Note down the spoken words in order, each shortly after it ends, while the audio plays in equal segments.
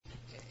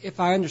If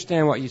I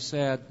understand what you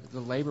said, the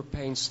labor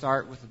pains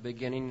start with the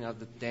beginning of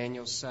the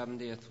Daniel's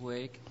 70th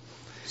week.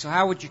 So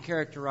how would you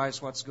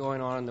characterize what's going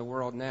on in the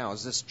world now?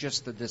 Is this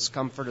just the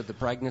discomfort of the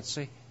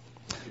pregnancy?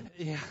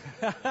 Yeah.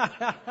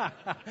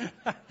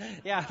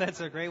 Yeah,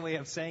 that's a great way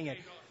of saying it.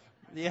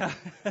 Yeah.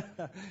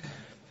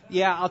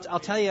 Yeah, I'll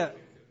tell you.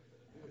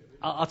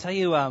 I'll tell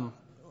you.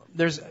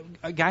 There's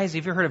guys.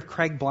 Have you heard of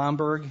Craig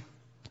Blomberg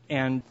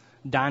and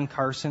Don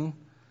Carson?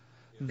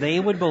 They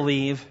would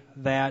believe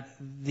that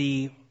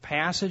the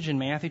passage in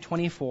Matthew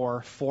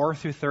 24, 4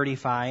 through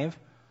 35,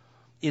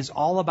 is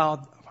all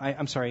about.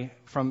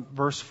 From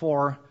verse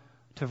 4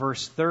 to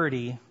verse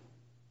 30.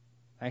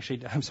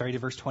 To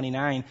verse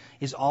 29,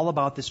 is all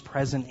about this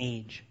present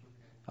age,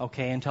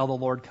 okay, until the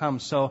Lord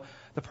comes. So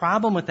the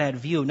problem with that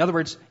view, in other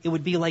words, it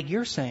would be like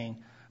you're saying,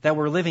 that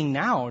we're living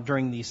now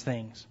during these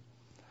things.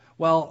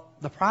 Well,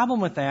 the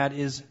problem with that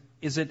is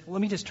let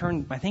me just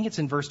turn, I think it's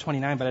in verse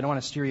 29, but I don't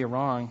want to steer you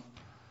wrong.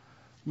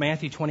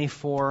 Matthew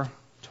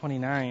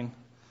 24:29.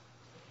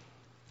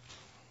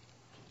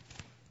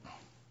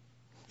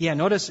 Yeah,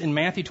 notice in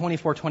Matthew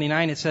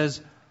 24:29 it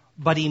says,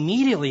 but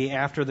immediately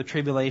after the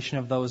tribulation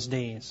of those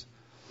days.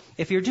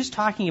 If you're just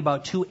talking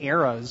about two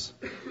eras,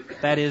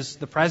 that is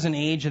the present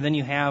age and then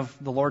you have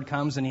the Lord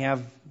comes and you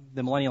have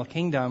the millennial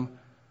kingdom,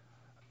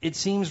 it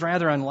seems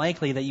rather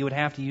unlikely that you would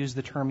have to use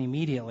the term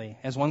immediately.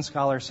 As one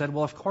scholar said,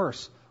 well, of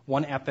course,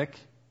 one epoch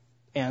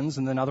ends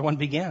and another one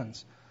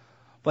begins.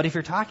 But if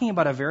you're talking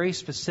about a very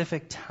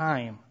specific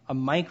time, a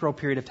micro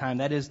period of time,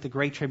 that is the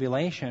Great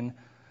Tribulation,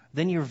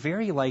 then you're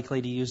very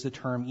likely to use the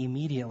term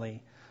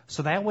immediately.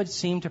 So that would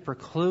seem to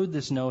preclude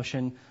this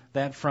notion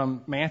that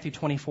from Matthew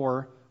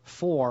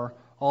 24:4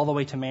 all the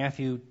way to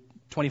Matthew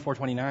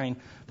 24:29,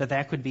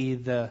 that could be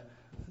the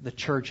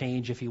church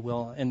age, if you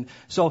will. And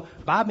so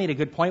Bob made a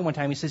good point one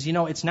time. He says,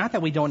 it's not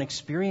that we don't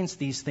experience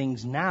these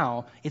things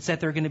now, it's that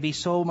they're going to be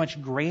so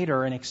much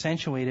greater and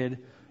accentuated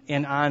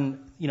and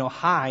on,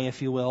 high,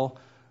 if you will,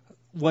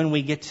 when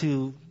we get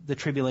to the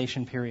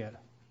tribulation period.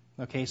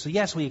 Okay, so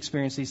yes, we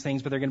experience these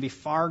things, but they're going to be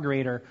far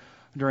greater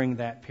during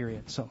that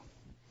period. So,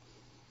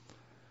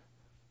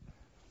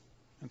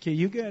 okay,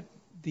 you got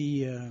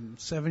the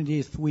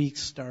 70th week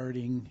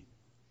starting,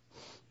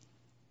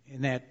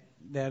 and that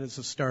is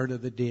the start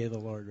of the day of the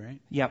Lord, right?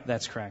 Yep,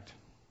 that's correct.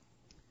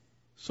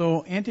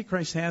 So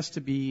Antichrist has to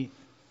be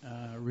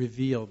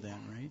revealed then,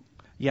 right?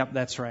 Yep,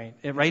 that's right.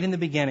 Right in the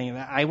beginning,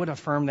 I would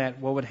affirm that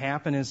what would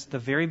happen is the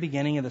very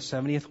beginning of the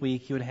 70th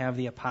week, you would have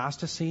the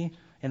apostasy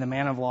and the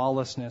man of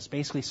lawlessness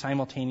basically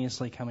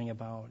simultaneously coming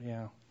about,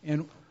 yeah.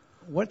 And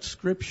what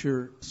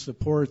scripture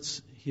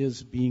supports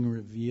his being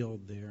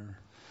revealed there?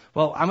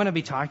 Well, I'm going to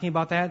be talking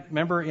about that.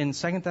 Remember in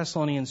 2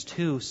 Thessalonians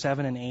 2,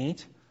 7 and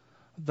 8,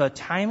 the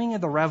timing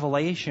of the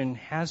revelation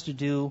has to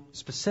do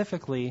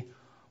specifically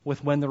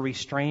with when the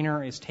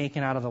restrainer is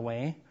taken out of the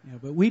way. Yeah,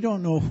 but we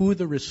don't know who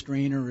the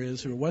restrainer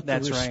is or what the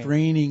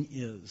restraining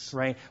is.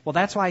 Right. Well,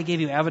 that's why I gave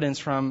you evidence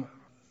from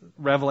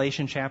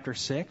Revelation chapter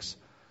 6.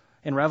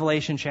 In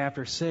Revelation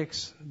chapter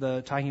 6,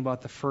 talking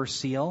about the first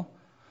seal,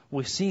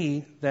 we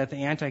see that the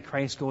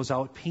Antichrist goes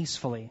out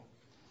peacefully.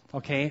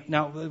 Okay?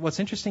 Now, what's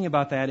interesting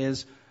about that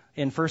is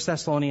in 1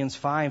 Thessalonians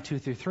 5, 2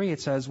 through 3,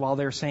 it says, while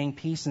they're saying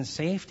peace and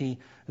safety,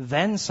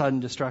 then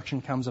sudden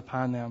destruction comes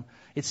upon them.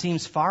 It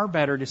seems far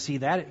better to see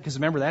that, because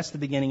remember, that's the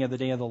beginning of the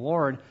day of the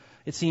Lord.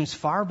 It seems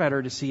far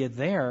better to see it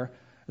there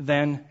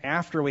than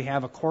after we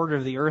have a quarter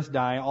of the earth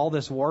die, all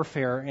this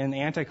warfare, and the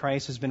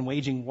Antichrist has been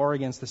waging war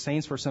against the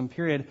saints for some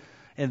period.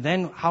 And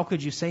then how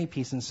could you say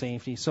peace and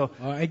safety? So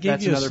I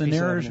gave you a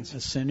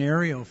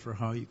scenario for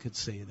how you could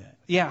say that.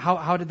 Yeah,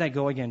 how did that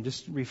go again?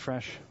 Just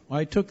refresh. Well,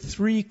 I took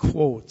 3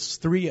 quotes,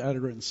 3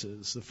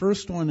 utterances. The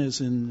first one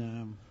is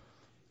in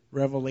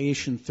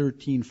Revelation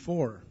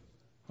 13:4.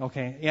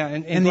 Okay, yeah.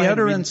 And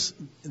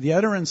the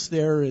utterance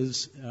there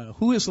is,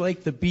 who is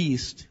like the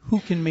beast? Who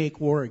can make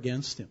war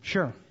against him?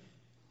 Sure.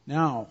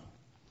 Now,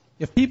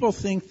 if people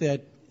think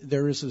that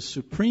there is a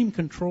supreme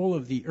control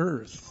of the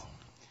earth,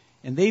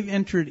 and they've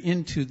entered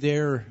into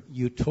their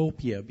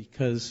utopia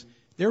because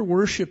they're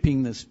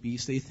worshiping this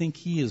beast. They think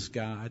he is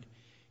God.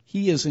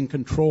 He is in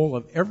control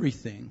of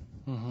everything.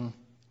 Mm-hmm.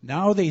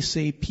 Now they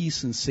say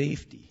peace and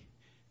safety.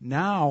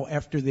 Now,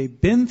 after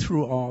they've been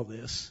through all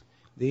this,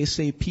 they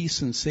say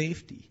peace and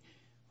safety.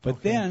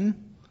 But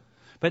then...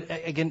 But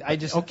again, I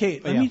just...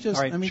 Okay, let me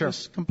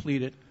just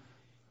complete it.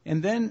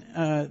 And then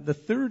the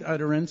third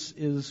utterance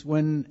is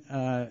when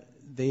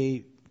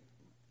they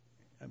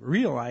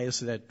realize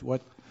that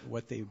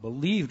what they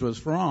believed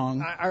was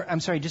wrong. I'm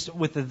sorry, just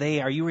with the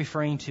they, are you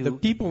referring to... The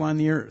people on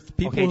the earth.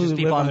 People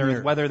on the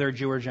earth, whether they're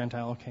Jew or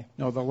Gentile, okay.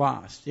 No, the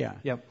lost, yeah.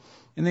 Yep.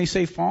 And they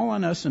say, fall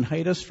on us and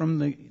hide us from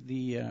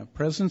the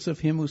presence of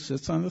him who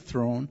sits on the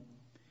throne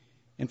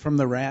and from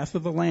the wrath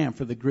of the Lamb,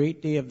 for the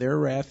great day of their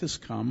wrath is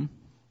come.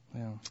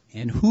 Yeah.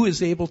 And who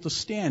is able to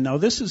stand? Now,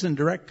 this is in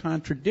direct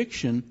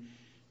contradiction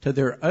to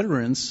their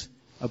utterance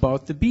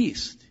about the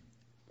beast.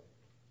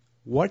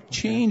 What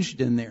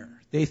changed in there?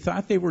 They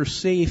thought they were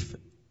safe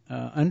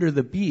under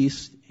the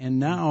beast, and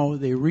now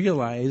they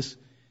realize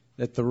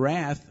that the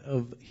wrath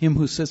of him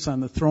who sits on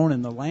the throne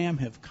and the Lamb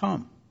have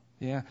come.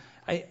 Yeah.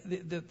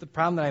 The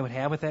problem that I would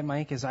have with that,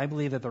 Mike, is I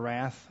believe that the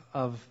wrath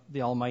of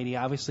the Almighty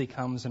obviously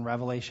comes in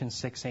Revelation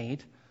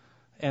 6:8.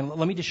 And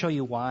let me just show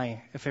you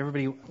why.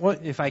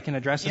 If I can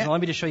address this, let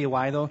me just show you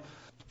why, though.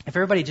 If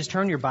everybody just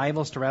turn your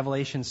Bibles to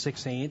Revelation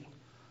 6:8,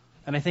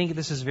 and I think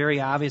this is very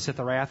obvious that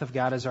the wrath of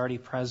God is already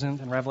present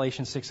in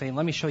Revelation 6:8.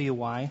 Let me show you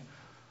why.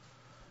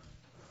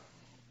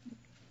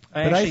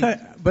 I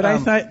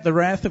thought the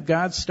wrath of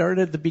God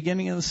started at the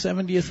beginning of the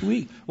 70th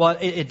week. Well,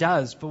 it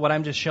does, but what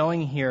I'm just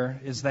showing here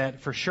is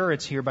that for sure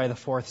it's here by the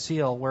fourth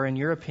seal, where in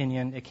your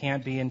opinion it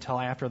can't be until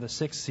after the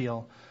sixth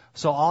seal.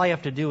 So all I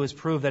have to do is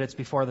prove that it's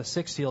before the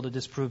sixth seal to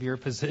disprove your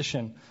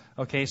position.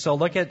 Okay, so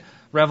look at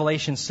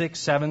Revelation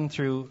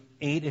 6:7-8,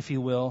 if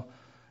you will.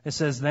 It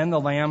says, "Then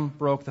the Lamb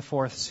broke the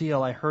fourth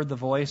seal. I heard the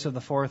voice of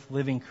the fourth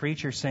living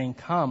creature saying,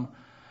 'Come.'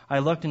 I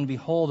looked, and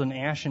behold, an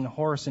ashen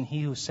horse, and he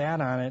who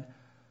sat on it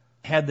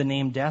had the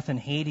name Death, and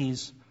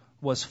Hades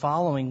was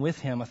following with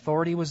him.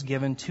 Authority was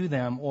given to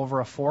them over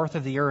a fourth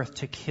of the earth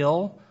to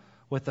kill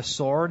with the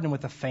sword and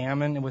with the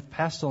famine and with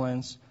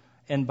pestilence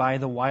and by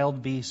the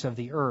wild beasts of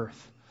the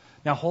earth."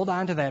 Now hold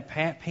on to that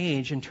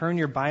page and turn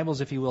your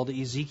Bibles, if you will,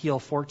 to Ezekiel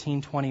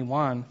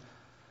 14:21.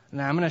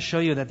 Now I'm going to show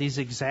you that these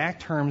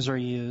exact terms are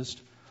used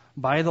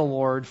by the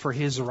Lord for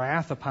his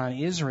wrath upon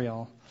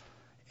Israel.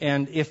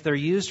 And if they're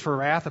used for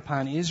wrath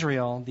upon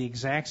Israel, the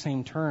exact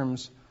same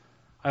terms,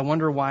 I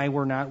wonder why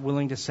we're not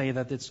willing to say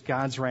that it's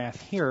God's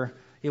wrath here.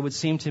 It would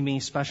seem to me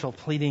special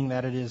pleading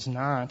that it is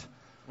not.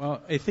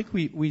 Well, I think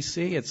we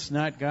say it's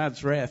not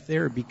God's wrath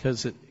there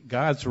because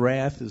God's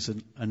wrath is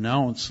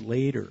announced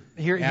later.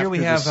 Here we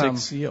have the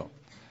sixth seal.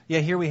 Yeah,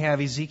 here we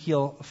have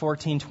Ezekiel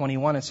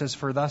 14:21. It says,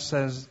 "For thus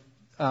says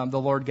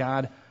the Lord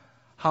God,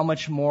 how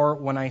much more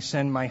when I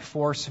send my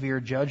 4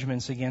 severe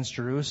judgments against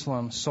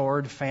Jerusalem,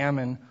 sword,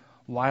 famine,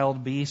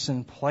 wild beasts,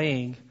 and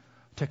plague,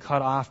 to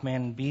cut off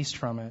man and beast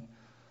from it."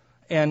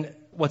 And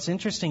what's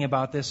interesting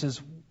about this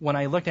is when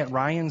I looked at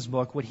Ryan's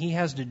book, what he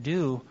has to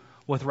do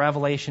with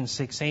Revelation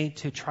 6:8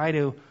 to try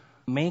to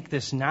make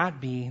this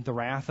not be the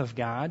wrath of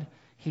God,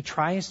 he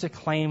tries to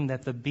claim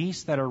that the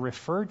beasts that are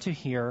referred to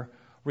here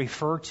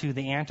refer to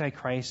the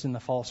Antichrist and the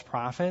false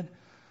prophet.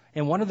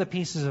 And one of the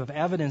pieces of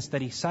evidence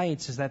that he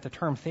cites is that the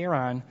term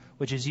theron,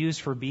 which is used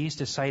for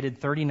beast, is cited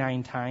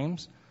 39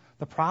 times.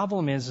 The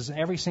problem is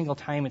every single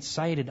time it's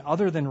cited,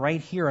 other than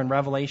right here in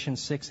Revelation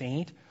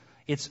 6:8,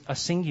 it's a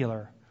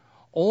singular.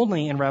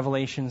 Only in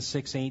Revelation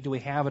 6:8 do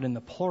we have it in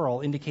the plural,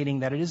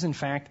 indicating that it is in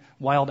fact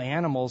wild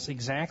animals,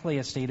 exactly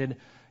as stated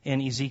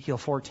in Ezekiel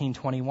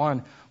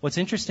 14:21. What's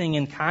interesting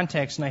in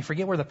context, and I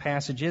forget where the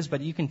passage is,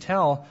 but you can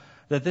tell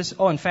that this,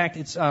 in fact,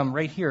 it's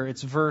right here.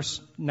 It's verse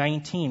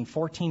 19,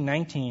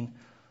 14:19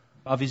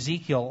 of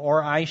Ezekiel.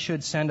 "Or I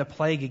should send a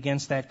plague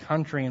against that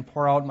country and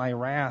pour out my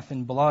wrath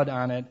and blood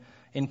on it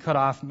and cut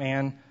off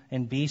man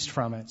and beast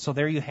from it." So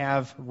there you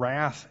have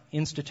wrath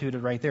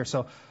instituted right there.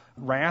 So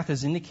wrath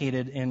is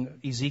indicated in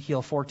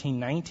Ezekiel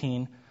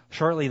 14:19.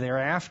 Shortly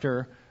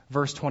thereafter,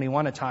 verse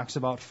 21, it talks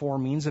about 4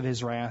 means of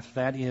his wrath.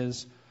 That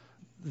is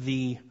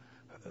the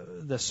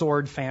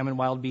sword, famine,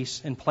 wild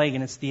beasts, and plague.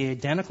 And it's the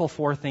identical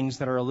 4 things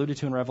that are alluded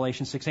to in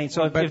Revelation 6:8.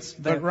 So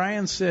but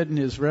Ryan said in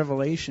his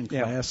Revelation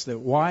class that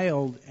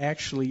wild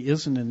actually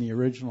isn't in the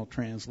original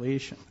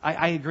translation.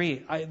 I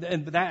agree.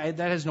 That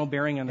has no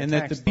bearing on the text.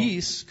 And that the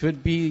beasts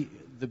could be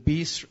the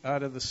beast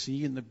out of the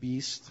sea and the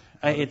beast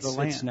out of the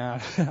land. It's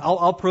not.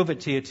 I'll prove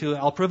it to you, too.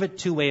 I'll prove it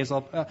 2 ways.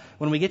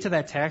 When we get to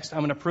that text, I'm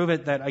going to prove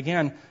it that,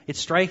 again, it's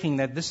striking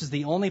that this is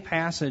the only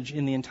passage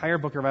in the entire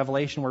book of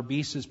Revelation where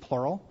beast is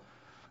plural.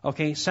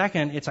 Okay,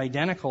 second, it's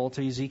identical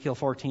to Ezekiel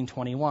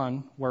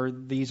 14:21, where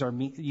these are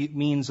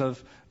means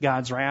of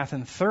God's wrath.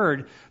 And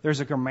third, there's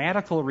a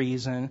grammatical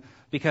reason,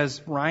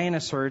 because Ryan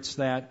asserts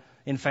that,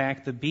 in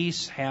fact, the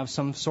beasts have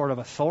some sort of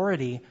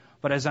authority,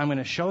 but as I'm going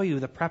to show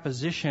you, the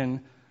preposition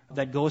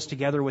that goes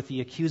together with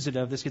the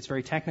accusative, this gets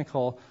very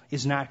technical,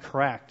 is not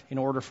correct in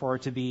order for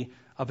it to be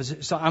a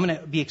position. So I'm going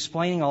to be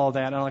explaining all of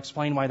that, and I'll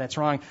explain why that's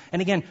wrong.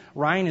 And again,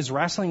 Ryan is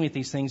wrestling with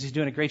these things. He's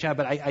doing a great job,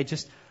 but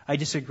I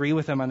disagree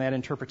with him on that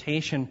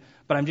interpretation.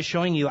 But I'm just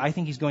showing you, I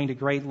think he's going to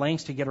great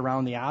lengths to get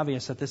around the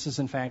obvious that this is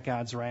in fact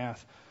God's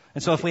wrath.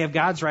 And so if we have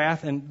God's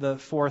wrath in the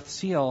 4th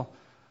seal,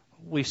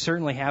 we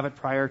certainly have it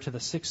prior to the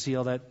 6th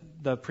seal that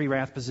the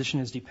pre-wrath position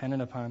is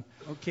dependent upon.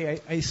 Okay,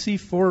 I see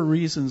 4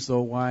 reasons,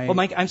 though, why... Well,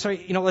 Mike, I'm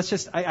sorry,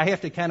 I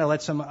have to kind of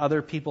let some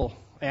other people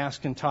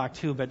ask and talk,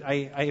 too, but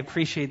I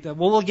appreciate that.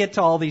 Well, we'll get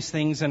to all these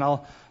things, and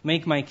I'll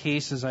make my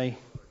case as I...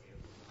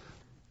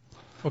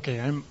 Okay,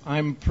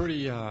 I'm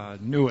pretty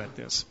new at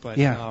this, but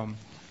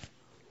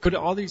could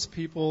all these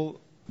people,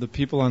 the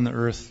people on the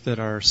earth that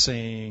are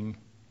saying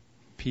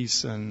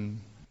peace and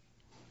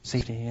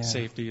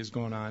safety is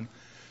going on,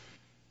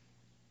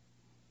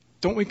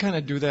 don't we kind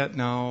of do that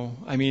now?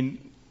 I mean,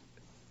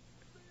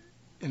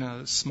 in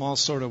a small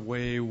sort of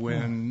way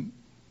when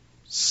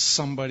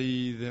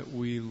somebody that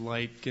we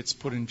like gets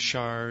put in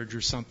charge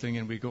or something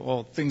and we go,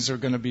 oh, things are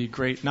going to be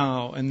great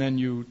now, and then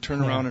you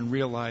turn around and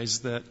realize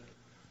that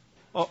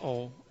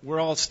we're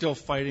all still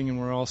fighting and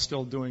we're all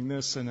still doing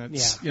this, and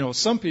it's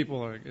some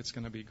people it's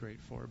going to be great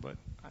for, but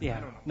I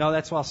don't know. No,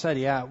 that's well said.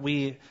 Yeah,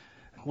 we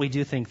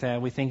do think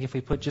that. We think if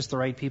we put just the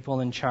right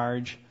people in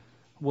charge,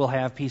 we'll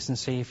have peace and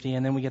safety,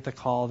 and then we get the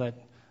call that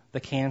the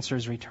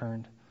cancer's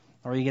returned,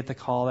 or you get the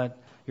call that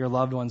your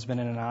loved one's been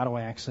in an auto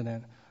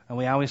accident, and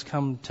we always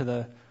come to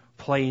the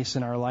place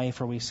in our life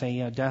where we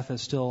say, death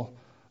is still,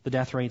 the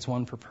death rate's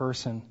 1 per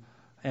person,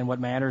 and what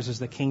matters is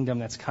the kingdom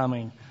that's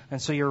coming.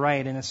 And so you're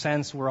right, in a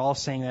sense, we're all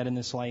saying that in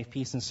this life,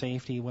 peace and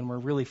safety, when we're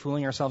really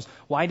fooling ourselves.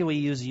 Why do we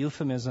use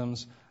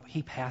euphemisms?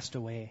 He passed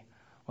away.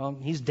 Well,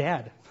 he's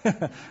dead.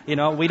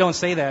 We don't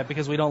say that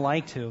because we don't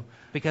like to.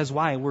 Because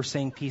why? We're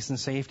saying peace and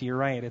safety. You're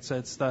right.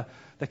 It's the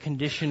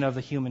condition of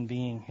the human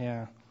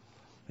being.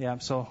 Yeah.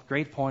 So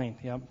great point.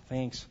 Yep.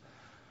 Thanks.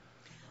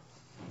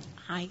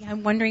 Hi.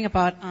 I'm wondering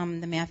about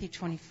the Matthew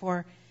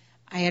 24.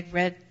 I had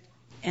read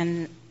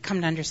and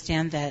come to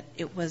understand that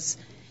it was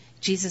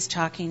Jesus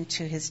talking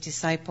to his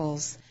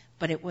disciples,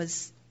 but it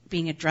was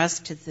being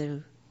addressed to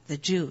the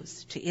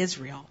Jews, to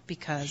Israel,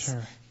 because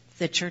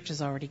the church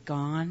is already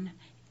gone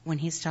when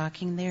he's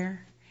talking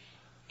there.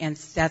 And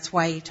that's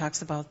why he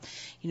talks about,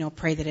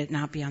 pray that it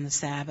not be on the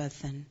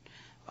Sabbath and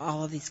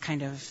all of these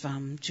kind of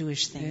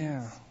Jewish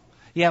things.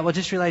 Yeah, well,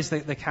 just realize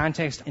the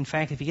context. In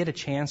fact, if you get a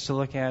chance to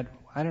look at,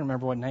 I don't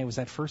remember what night, was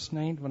that first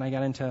night when I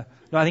got into,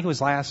 no, I think it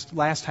was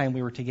last time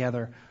we were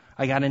together.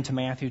 I got into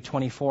Matthew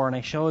 24 and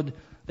I showed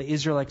the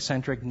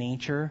Israelite-centric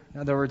nature. In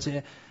other words,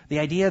 the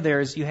idea there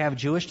is you have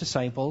Jewish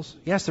disciples.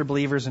 Yes, they're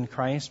believers in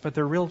Christ, but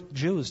they're real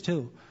Jews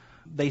too.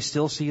 They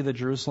still see the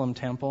Jerusalem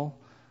temple.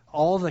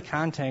 All of the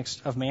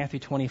context of Matthew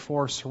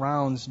 24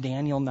 surrounds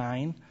Daniel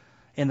 9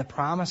 and the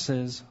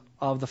promises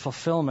of the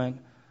fulfillment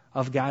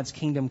of God's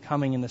kingdom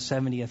coming in the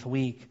 70th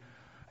week.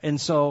 And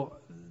so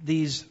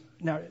there's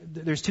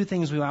two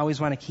things we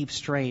always want to keep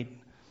straight,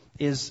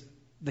 is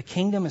the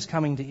kingdom is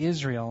coming to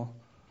Israel,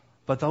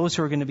 but those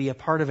who are going to be a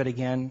part of it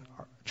again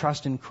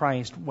trust in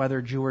Christ,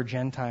 whether Jew or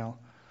Gentile.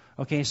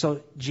 Okay,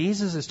 so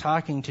Jesus is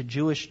talking to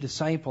Jewish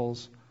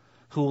disciples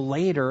who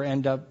later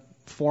end up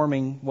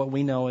forming what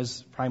we know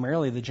as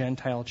primarily the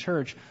Gentile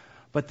church.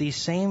 But these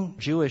same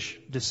Jewish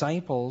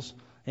disciples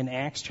in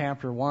Acts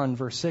chapter 1,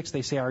 verse 6,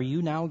 they say, are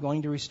you now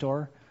going to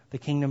restore the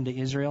kingdom to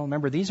Israel?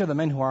 Remember, these are the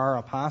men who are our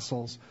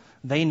apostles.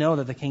 They know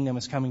that the kingdom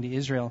is coming to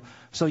Israel.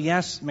 So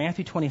yes,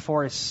 Matthew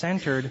 24 is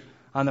centered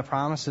on the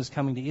promises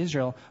coming to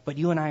Israel, but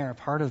you and I are a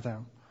part of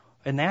them.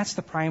 And that's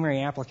the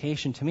primary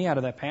application to me out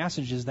of that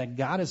passage, is that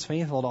God is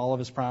faithful to all of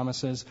his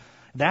promises.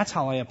 That's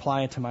how I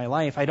apply it to my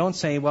life. I don't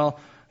say, well,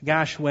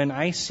 gosh, when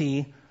I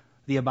see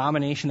the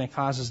abomination that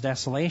causes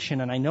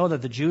desolation, and I know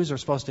that the Jews are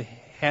supposed to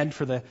head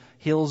for the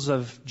hills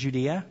of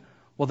Judea,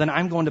 well, then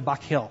I'm going to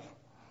Buck Hill.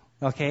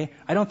 Okay?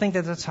 I don't think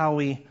that's how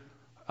we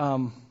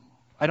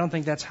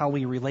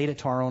relate it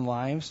to our own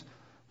lives,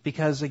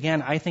 because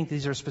again, I think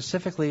these are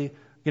specifically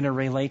going to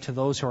relate to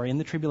those who are in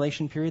the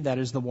tribulation period. That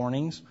is the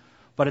warnings.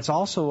 But it's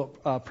also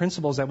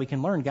principles that we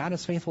can learn. God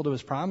is faithful to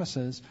his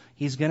promises.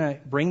 He's going to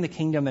bring the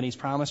kingdom that he's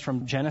promised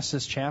from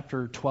Genesis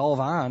chapter 12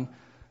 on,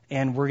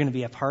 and we're going to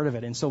be a part of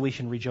it. And so we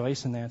should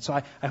rejoice in that.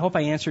 So I hope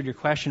I answered your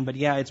question. But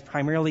yeah, it's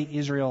primarily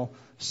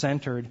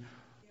Israel-centered.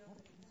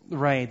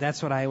 Right,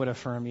 that's what I would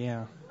affirm,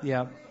 yeah.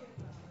 Yeah,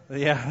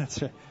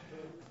 that's right.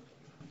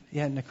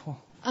 Yeah, Nicole.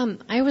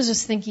 I was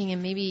just thinking,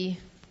 and maybe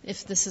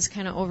if this is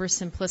kind of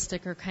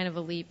oversimplistic or kind of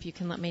a leap, you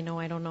can let me know,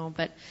 I don't know.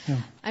 But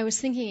I was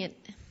thinking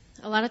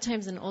a lot of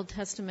times in Old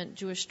Testament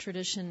Jewish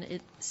tradition,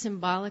 it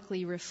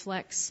symbolically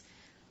reflects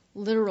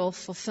literal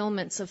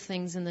fulfillments of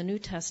things in the New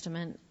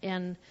Testament.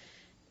 And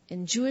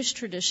in Jewish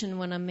tradition,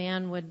 when a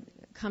man would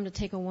come to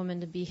take a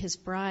woman to be his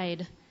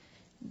bride,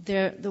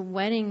 the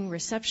wedding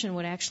reception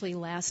would actually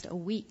last a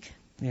week.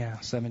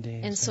 Yeah, 7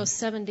 days. And so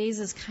 7 days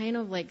is kind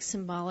of like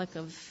symbolic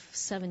of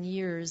 7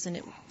 years,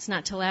 and it's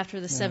not till after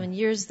the 7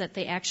 years that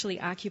they actually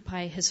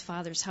occupy his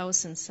father's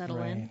house and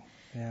settle in,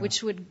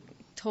 which would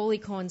totally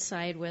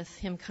coincide with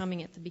him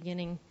coming at the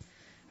beginning,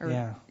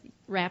 or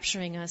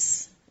rapturing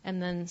us,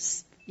 and then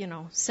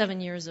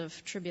 7 years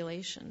of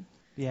tribulation.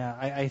 Yeah,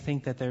 I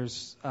think that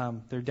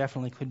there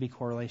definitely could be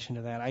correlation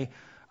to that.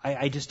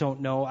 I just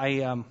don't know.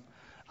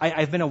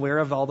 I've been aware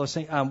of all those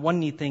things. One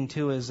neat thing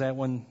too is that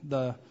when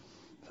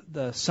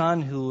the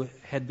son who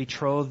had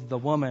betrothed the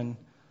woman,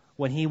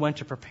 when he went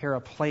to prepare a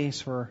place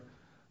for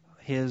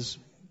his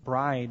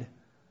bride,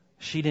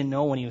 she didn't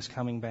know when he was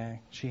coming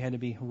back. She had to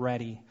be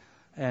ready.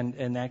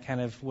 And that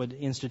kind of would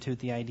institute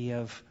the idea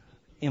of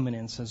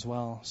imminence as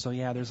well. So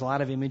yeah, there's a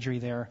lot of imagery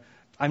there.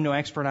 I'm no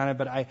expert on it,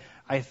 but I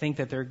think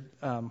that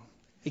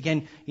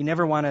again, you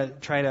never want to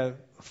try to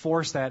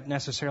force that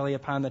necessarily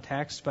upon the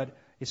text, but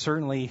it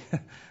certainly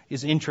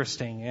is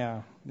interesting.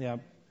 Yeah.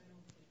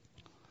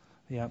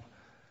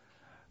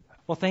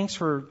 Well, thanks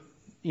for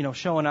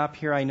showing up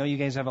here. I know you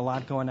guys have a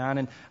lot going on,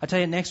 and I'll tell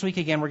you, next week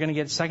again we're going to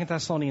get 2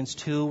 Thessalonians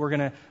 2. We're going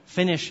to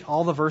finish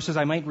all the verses.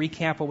 I might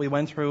recap what we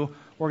went through.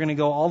 We're going to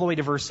go all the way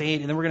to verse 8,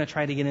 and then we're going to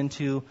try to get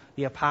into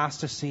the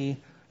apostasy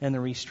and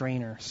the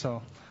restrainer.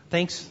 So,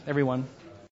 thanks everyone.